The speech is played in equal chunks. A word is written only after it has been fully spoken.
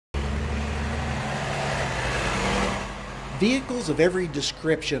Vehicles of every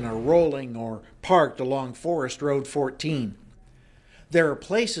description are rolling or parked along Forest Road 14. There are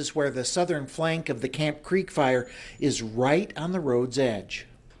places where the southern flank of the Camp Creek fire is right on the road's edge.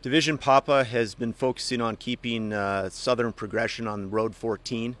 Division Papa has been focusing on keeping southern progression on Road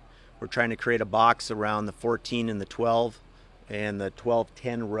 14. We're trying to create a box around the 14 and the 12 and the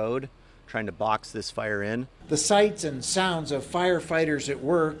 1210 road, trying to box this fire in. The sights and sounds of firefighters at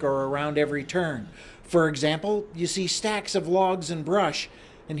work are around every turn. For example, you see stacks of logs and brush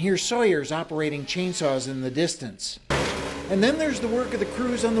and hear sawyers operating chainsaws in the distance. And then there's the work of the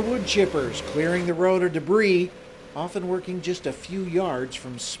crews on the wood chippers, clearing the road of debris, often working just a few yards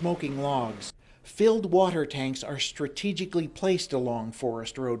from smoking logs. Filled water tanks are strategically placed along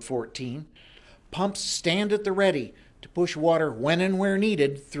Forest Road 14. Pumps stand at the ready to push water when and where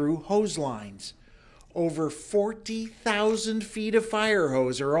needed through hose lines. Over 40,000 feet of fire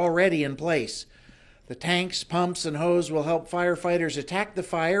hose are already in place. The tanks, pumps, and hose will help firefighters attack the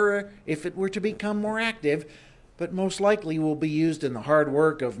fire if it were to become more active, but most likely will be used in the hard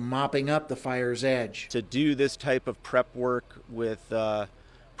work of mopping up the fire's edge. To do this type of prep work with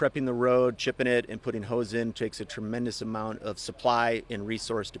prepping the road, chipping it, and putting hose in takes a tremendous amount of supply and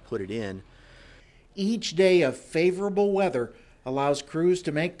resource to put it in. Each day of favorable weather allows crews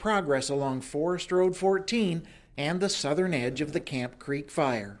to make progress along Forest Road 14 and the southern edge of the Camp Creek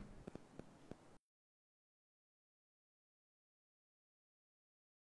fire.